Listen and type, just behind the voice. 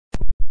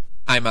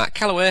I'm Mark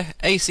Calloway,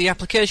 AC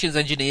Applications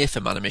Engineer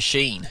for Man &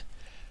 Machine.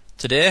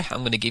 Today I'm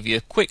going to give you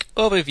a quick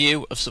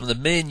overview of some of the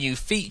main new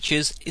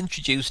features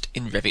introduced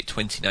in Revit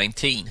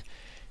 2019.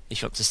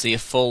 If you want to see a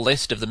full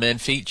list of the main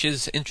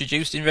features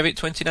introduced in Revit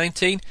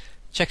 2019,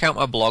 check out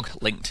my blog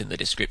linked in the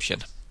description.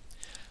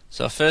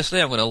 So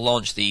firstly I'm going to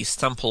launch the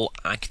sample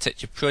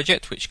architecture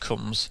project, which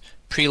comes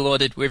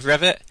preloaded with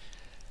Revit.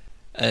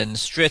 And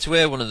straight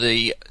away one of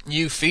the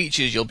new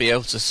features you'll be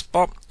able to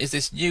spot is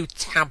this new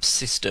tab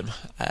system,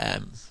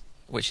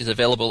 which is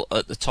available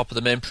at the top of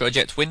the main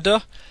project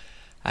window.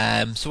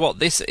 So what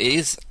this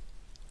is,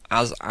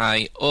 as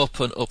I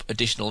open up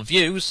additional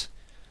views,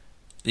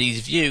 these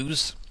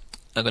views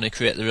are going to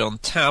create their own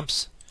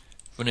tabs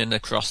running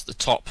across the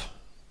top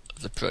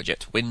of the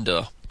project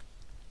window.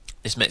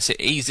 This makes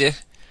it easier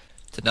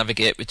to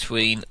navigate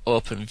between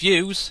open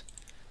views,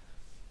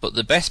 but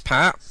the best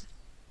part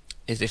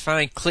is if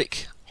I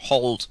click,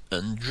 hold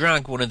and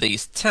drag one of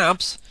these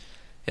tabs,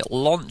 it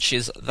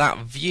launches that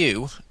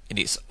view in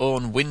its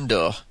own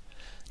window.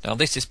 Now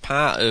this is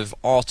part of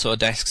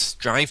Autodesk's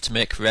drive to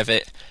make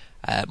Revit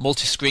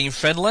multi-screen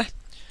friendly.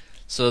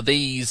 So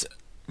these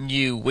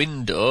new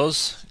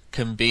windows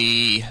can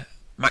be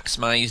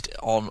maximized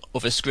on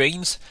other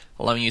screens,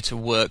 allowing you to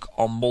work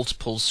on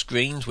multiple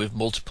screens with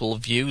multiple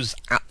views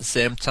at the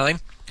same time.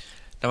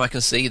 Now I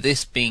can see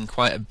this being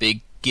quite a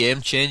big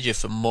game changer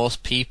for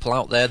most people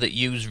out there that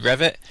use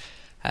Revit.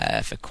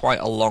 For quite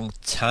a long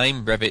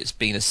time Revit's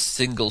been a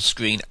single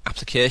screen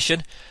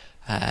application,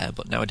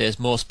 but nowadays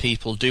most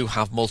people do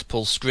have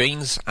multiple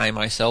screens. I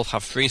myself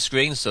have 3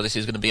 screens, so this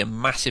is going to be a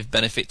massive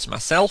benefit to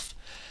myself.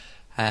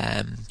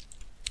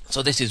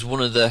 So this is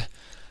one of the,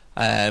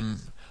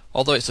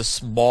 although it's a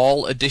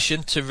small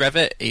addition to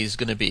Revit, is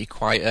going to be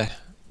quite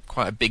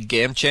a big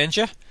game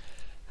changer.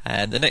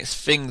 And the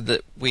next thing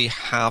that we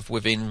have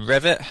within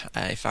Revit,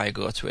 if I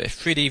go to a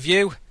 3D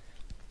view,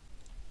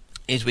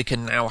 is we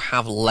can now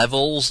have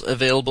levels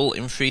available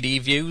in 3D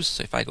views.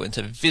 So if I go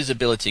into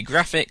visibility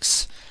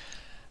graphics,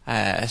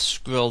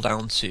 scroll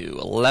down to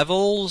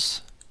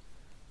levels,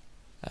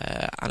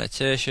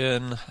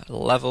 annotation,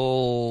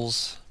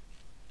 levels,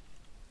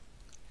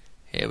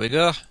 here we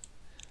go,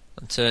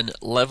 and turn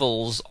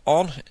levels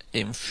on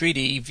in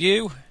 3D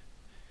view,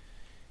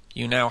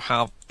 you now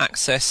have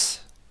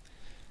access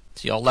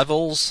to your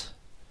levels,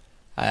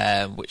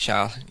 which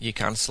you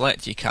can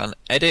select, you can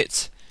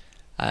edit.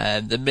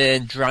 The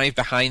main drive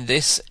behind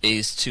this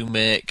is to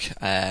make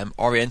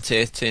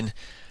orientating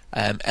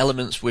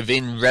elements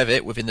within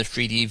Revit, within the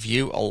 3D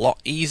view, a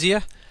lot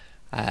easier.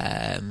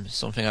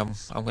 Something I'm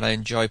going to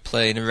enjoy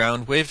playing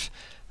around with.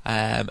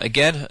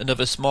 Again,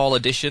 another small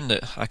addition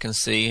that I can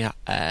see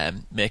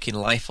making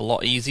life a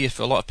lot easier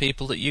for a lot of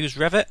people that use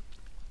Revit.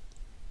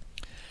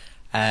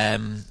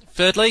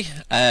 Thirdly,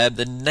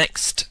 the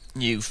next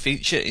new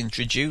feature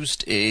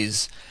introduced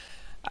is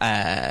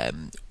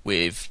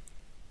with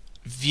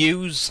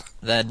views.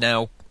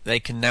 They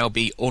can now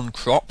be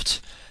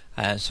uncropped.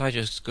 So I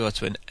just go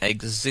to an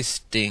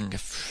existing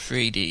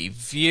 3D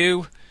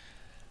view.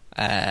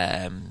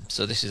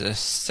 So this is a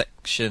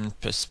section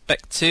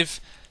perspective.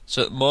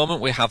 So at the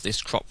moment we have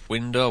this crop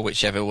window,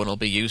 which everyone will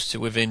be used to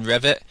within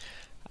Revit.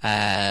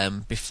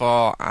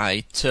 Before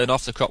I turn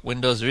off the crop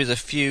windows, there is a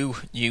few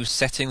new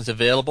settings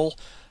available.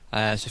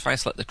 So if I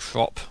select the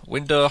crop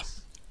window,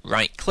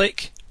 right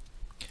click,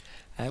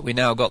 we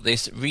now got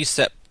this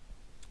reset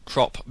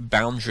crop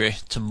boundary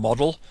to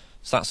model.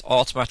 So that's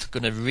automatically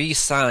going to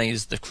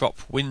resize the crop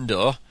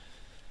window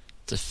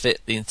to fit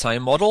the entire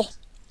model.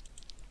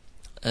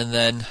 And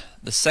then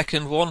the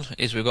second one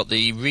is we've got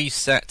the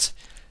reset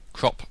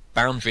crop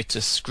boundary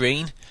to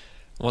screen.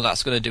 And what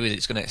that's going to do is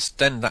it's going to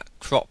extend that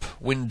crop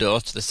window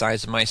to the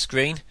size of my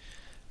screen.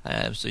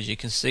 So as you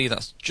can see,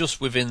 that's just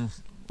within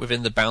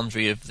the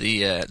boundary of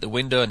the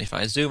window, and if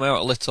I zoom out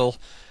a little,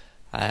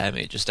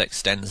 it just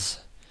extends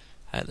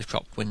the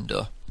crop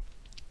window.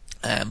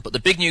 But the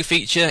big new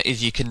feature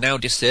is you can now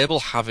disable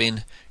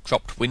having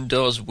cropped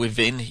windows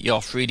within your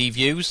 3D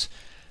views.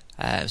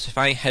 So if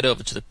I head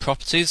over to the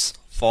properties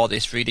for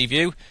this 3D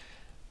view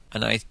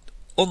and I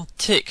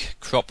untick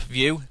crop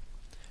view,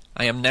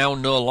 I am now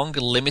no longer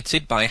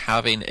limited by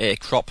having a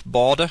crop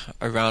border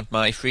around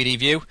my 3D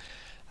view.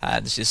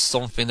 This is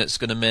something that's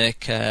going to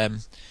make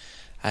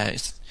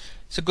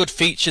it's a good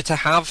feature to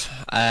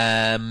have,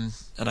 and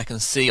I can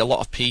see a lot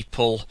of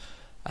people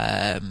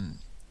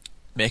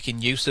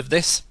making use of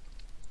this.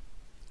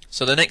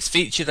 So the next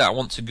feature that I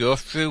want to go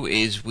through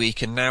is we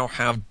can now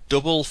have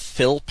double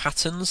fill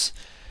patterns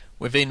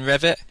within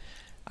Revit.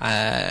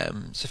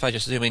 So if I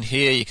just zoom in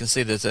here, you can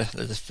see there's a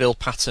fill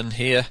pattern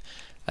here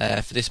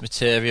for this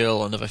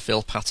material, another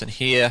fill pattern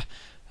here.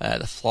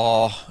 The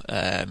floor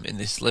in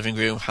this living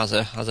room has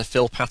a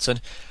fill pattern,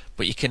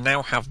 but you can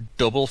now have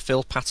double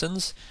fill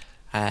patterns.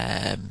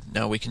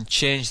 Now we can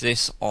change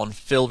this on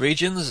fill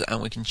regions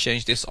and we can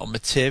change this on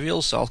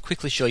materials, so I'll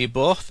quickly show you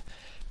both.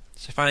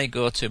 So if I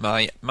go to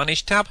my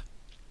Manage tab,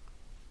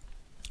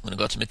 I'm going to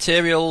go to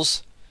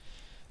Materials,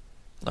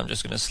 and I'm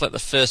just going to select the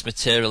first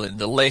material in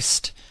the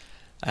list,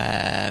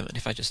 And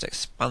if I just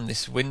expand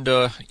this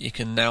window, you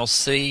can now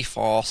see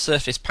for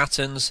surface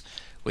patterns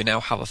we now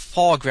have a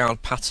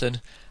foreground pattern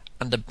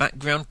and a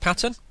background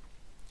pattern.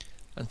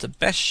 And to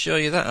best show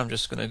you that, I'm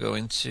just going to go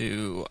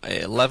into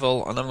a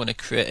level and I'm going to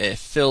create a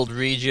filled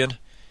region.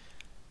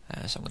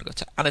 So I'm going to go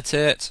to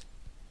Annotate,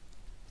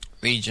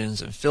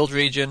 Regions and Filled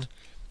Region.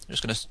 I'm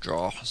just going to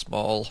draw a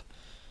small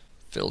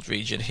filled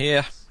region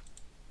here,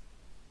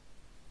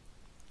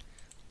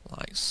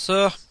 like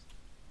so.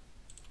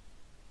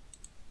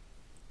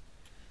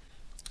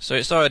 So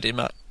it's already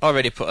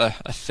put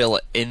a fill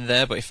in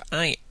there, but if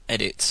I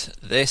edit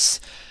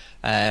this,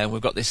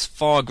 we've got this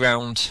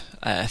foreground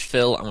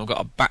fill and we've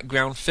got a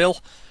background fill.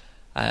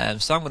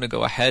 So I'm going to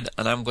go ahead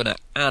and I'm going to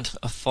add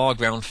a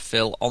foreground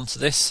fill onto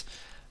this.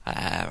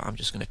 I'm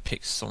just going to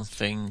pick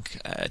something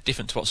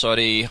different to what's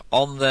already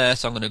on there,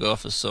 so I'm going to go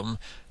for some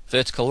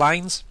vertical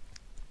lines.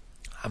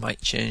 I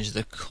might change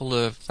the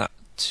colour of that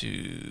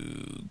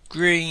to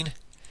green.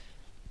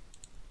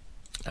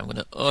 I'm going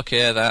to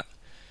OK that.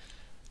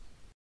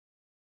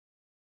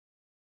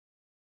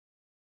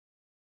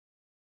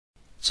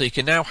 So you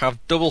can now have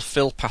double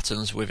fill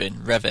patterns within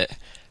Revit,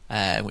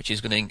 which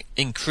is going to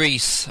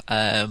increase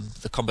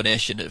the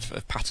combination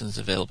of patterns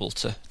available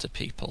to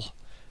people.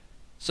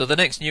 So the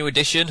next new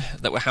addition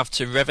that we have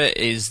to Revit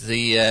is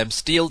the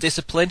steel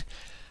discipline.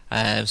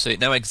 So it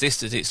now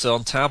exists as its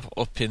own tab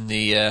up in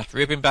the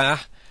ribbon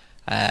bar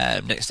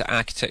next to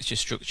Architecture,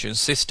 Structure and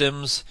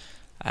Systems.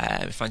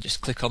 If I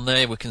just click on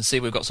there, we can see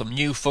we've got some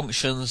new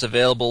functions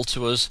available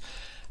to us.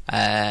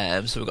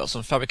 So we've got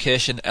some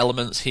fabrication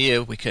elements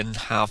here. We can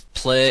have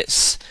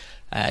plates.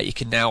 You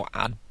can now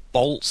add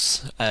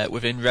bolts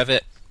within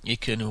Revit. You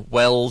can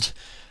weld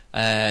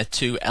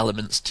two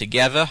elements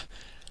together.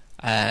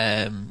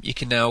 You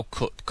can now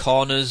cut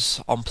corners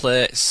on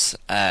plates.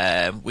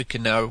 We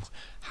can now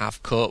have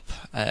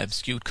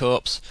skewed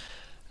copes.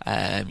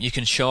 You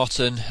can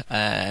shorten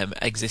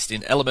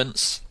existing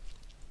elements.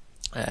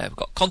 We've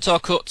got contour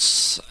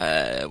cuts.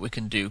 We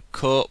can do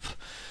cope.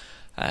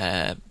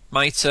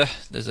 Mitre,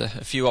 there's a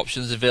few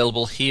options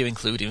available here,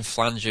 including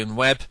flange and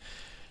web.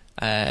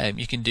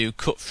 You can do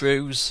cut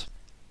throughs,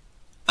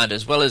 and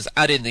as well as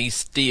adding these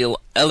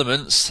steel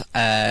elements,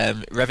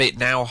 Revit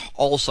now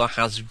also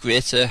has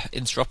greater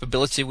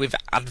interoperability with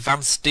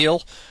advanced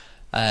steel,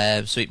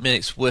 so it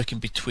makes working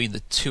between the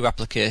two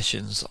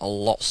applications a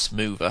lot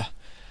smoother.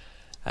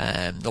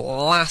 The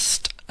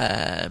last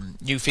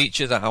new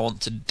feature that I want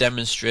to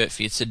demonstrate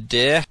for you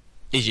today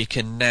is you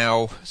can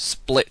now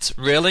split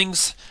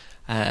railings.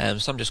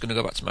 So I'm just going to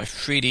go back to my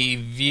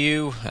 3D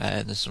view,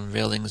 and there's some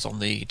railings on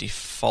the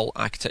default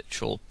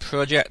architectural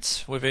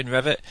project within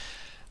Revit.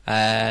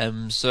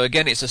 So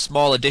again, it's a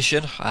small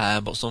addition,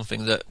 but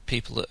something that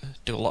people that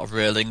do a lot of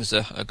railings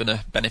are going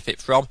to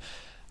benefit from.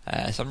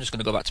 So I'm just going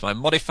to go back to my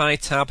Modify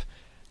tab.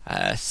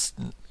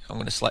 I'm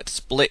going to select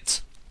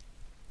Split,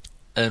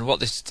 and what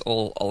this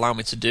will allow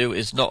me to do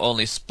is not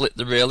only split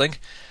the railing,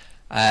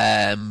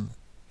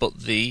 but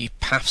the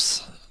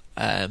paths.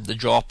 The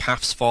draw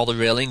paths for the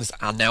railings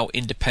are now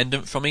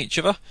independent from each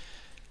other.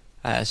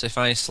 So if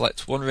I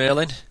select one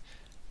railing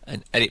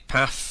and edit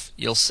path,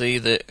 you'll see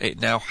that it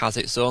now has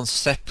its own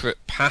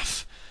separate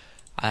path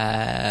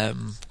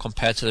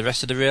compared to the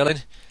rest of the railing.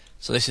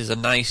 So this is a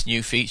nice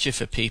new feature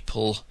for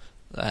people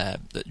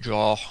that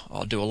draw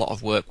or do a lot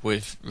of work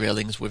with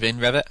railings within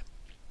Revit.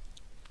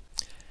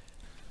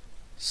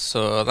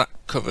 So that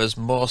covers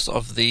most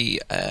of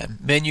the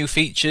menu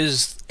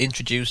features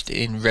introduced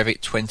in Revit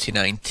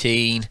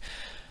 2019.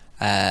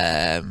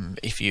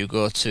 If you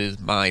go to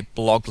my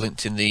blog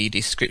linked in the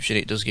description,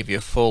 it does give you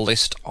a full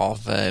list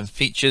of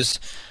features.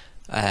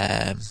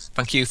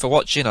 Thank you for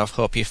watching. I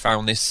hope you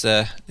found this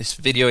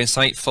video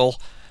insightful.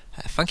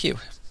 Thank you.